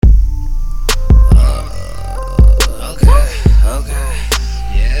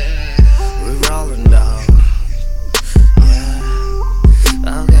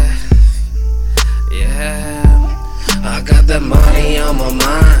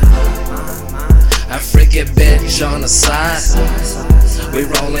bitch on the side. We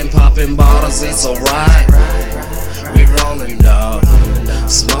rollin', poppin' bottles, it's alright. We rollin', dog,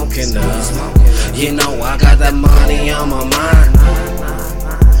 smoking up. You know I got that money on my mind.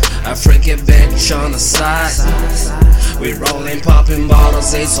 A freaking bitch on the side. We rollin', poppin'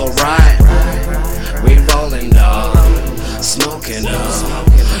 bottles, it's alright. We rollin', dog, smoking up.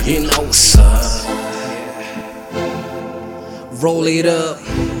 You know what's up. Roll it up,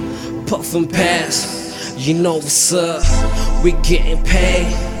 puffin' pass. You know what's up. We getting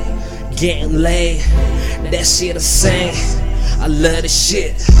paid, getting laid. That shit the same. I love this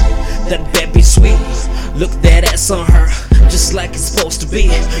shit. That baby sweet. Look that ass on her, just like it's supposed to be.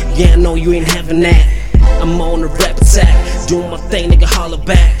 Yeah, I know you ain't having that. I'm on a rap attack, doing my thing, nigga, holler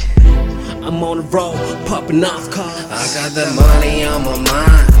back. I'm on the road, popping off cars. I got that money on my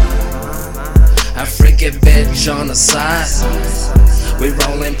mind. A freaking bitch on the side. We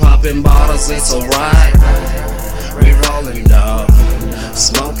rollin', poppin' bottles, it's alright. We rollin', dog,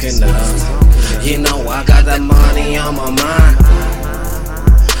 smoking up. You know I got that money on my mind.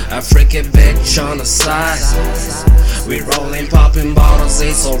 A freaking bitch on the side. We rollin', poppin' bottles,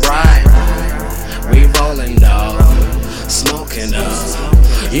 it's alright. We rollin', dog, smoking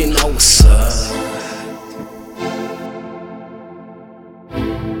up. You know what's up.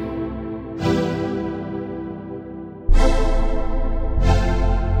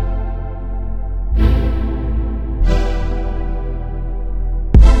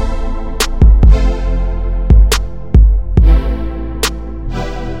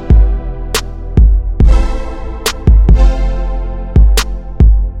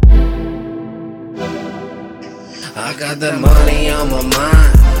 I got that money on my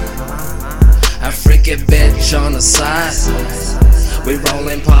mind. A freaking bitch on the side. We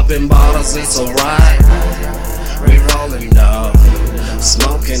rollin', poppin' bottles, it's alright. We rollin', dog,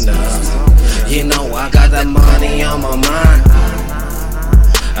 smoking up. You know I got that money on my mind.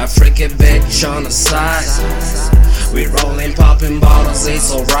 A freaking bitch on the side. We rollin', poppin' bottles,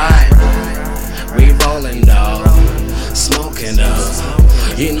 it's alright. We rollin', dog, smoking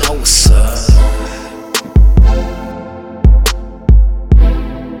up. You know what's up.